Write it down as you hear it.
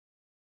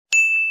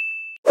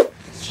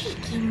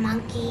Cheeky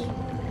monkey.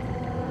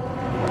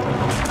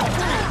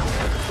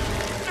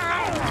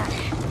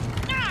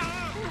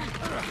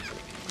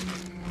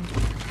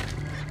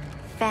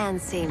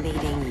 Fancy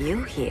meeting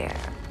you here.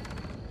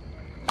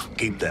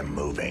 Keep them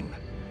moving.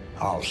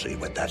 I'll see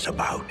what that's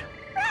about.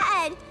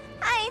 Red,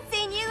 I ain't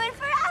seen you in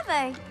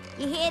forever.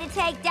 You here to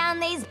take down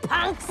these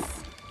punks?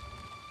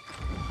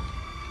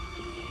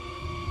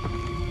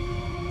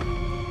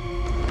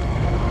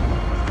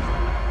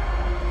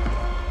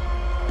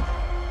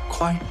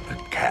 Quite a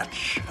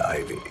catch,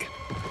 Ivy.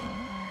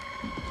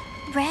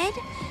 Red,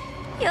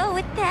 you're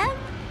with them?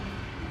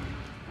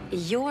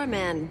 Your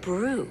man,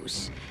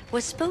 Bruce,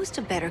 was supposed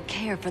to better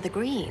care for the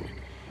green.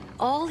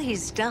 All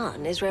he's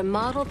done is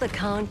remodel the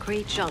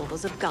concrete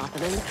jungles of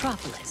Gotham and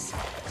Metropolis.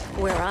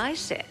 Where I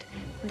sit,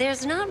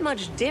 there's not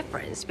much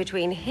difference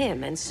between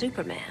him and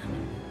Superman.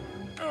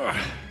 Ugh.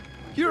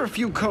 You're a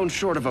few cones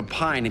short of a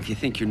pine if you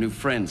think your new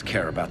friends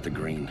care about the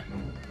green.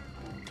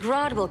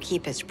 Grodd will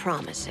keep his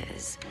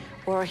promises,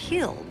 or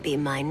he'll be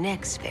my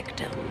next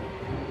victim.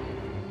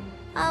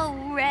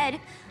 Oh, Red,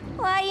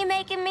 why are you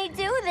making me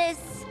do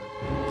this?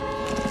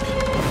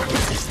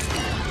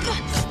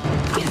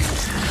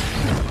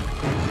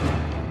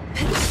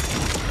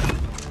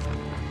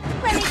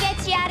 Let me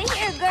get you out of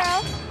here,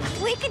 girl.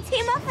 We can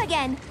team up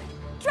again.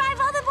 Drive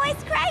all the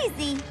boys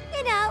crazy,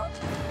 you know,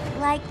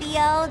 like the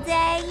old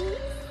days.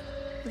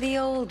 The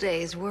old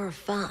days were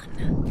fun.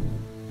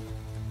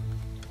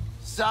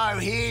 So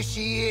here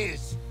she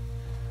is.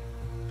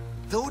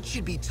 Thought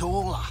she'd be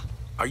taller.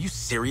 Are you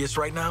serious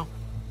right now?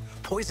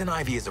 Poison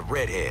Ivy is a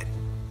redhead.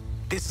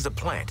 This is a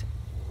plant.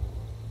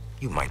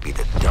 You might be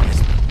the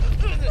dumbest.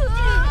 There's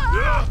my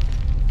girl.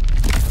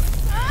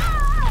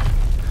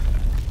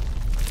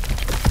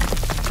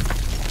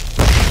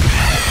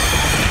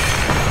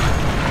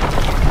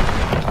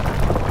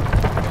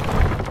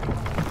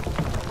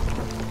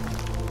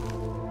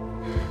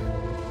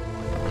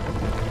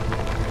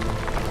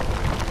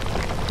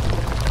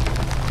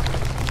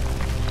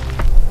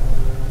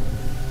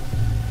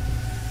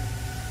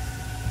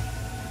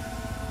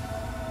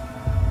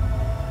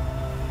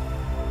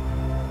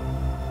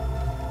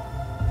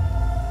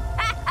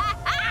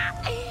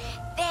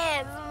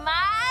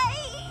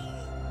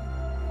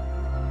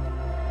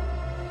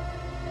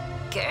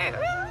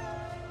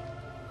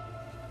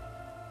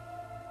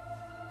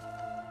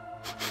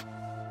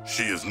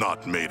 She is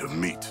not made of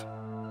meat.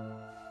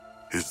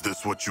 Is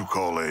this what you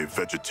call a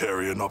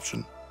vegetarian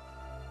option?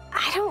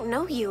 I don't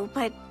know you,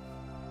 but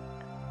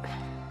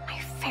my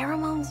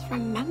pheromones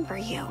remember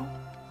you.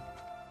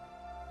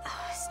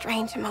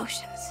 Strange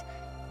emotions.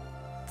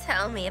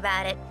 Tell me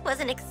about it.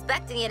 Wasn't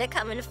expecting you to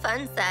come in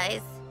fun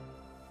size.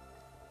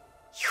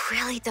 You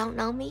really don't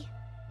know me?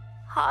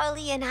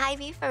 Harley and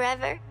Ivy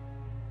forever?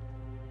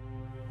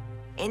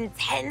 In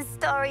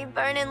 10-story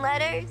burning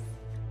letters?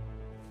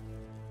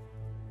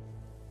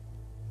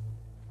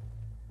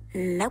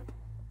 Nope.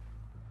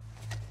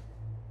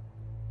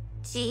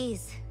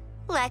 Jeez,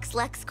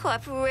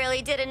 LexCorp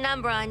really did a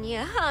number on you,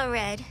 huh,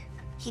 Red?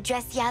 He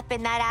dressed you up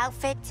in that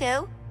outfit,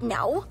 too?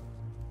 No.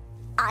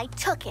 I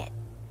took it.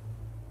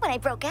 When I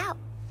broke out.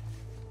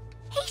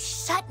 He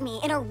shut me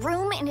in a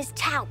room in his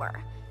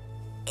tower.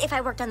 If I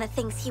worked on the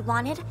things he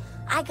wanted,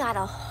 I got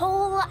a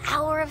whole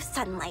hour of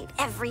sunlight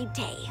every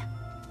day.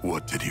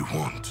 What did he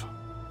want?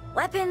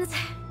 Weapons,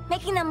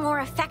 making them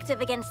more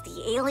effective against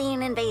the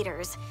alien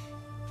invaders.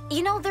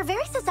 You know, they're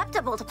very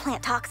susceptible to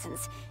plant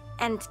toxins.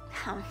 And,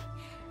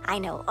 I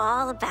know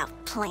all about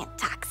plant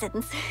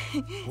toxins.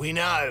 We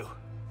know.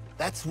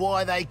 That's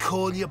why they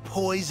call you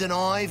Poison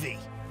Ivy.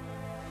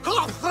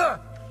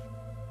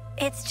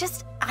 It's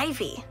just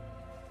Ivy,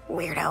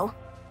 weirdo.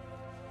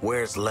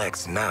 Where's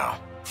Lex now?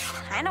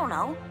 I don't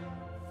know.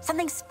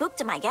 Something spooked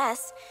him, I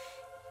guess.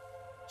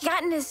 He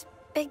got in his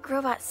big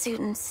robot suit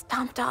and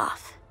stomped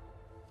off.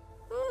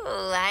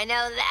 Ooh, I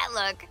know that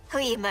look. Who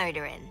you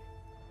murdering?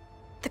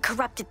 The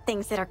corrupted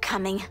things that are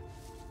coming.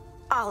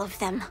 All of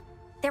them.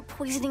 They're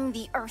poisoning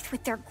the Earth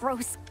with their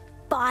gross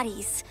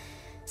bodies.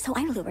 So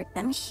I lured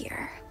them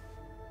here.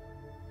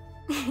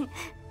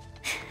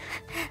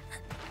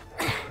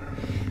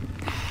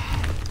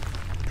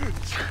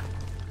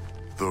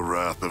 The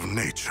wrath of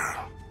nature.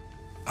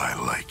 I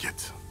like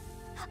it.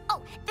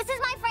 Oh, this is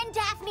my friend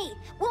Daphne.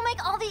 We'll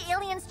make all the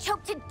aliens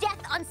choke to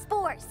death on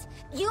spores.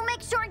 You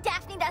make sure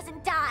Daphne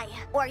doesn't die,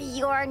 or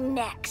you're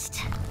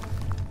next.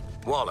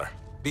 Waller,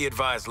 be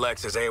advised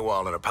Lex is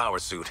AWOL in a power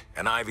suit,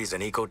 and Ivy's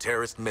an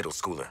eco-terrorist middle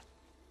schooler.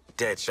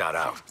 Dead shot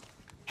out.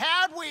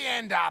 How'd we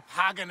end up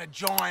hugging a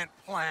giant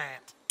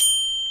plant?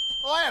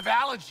 I have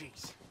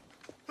allergies.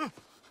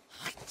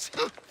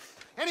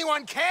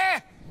 Anyone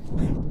care?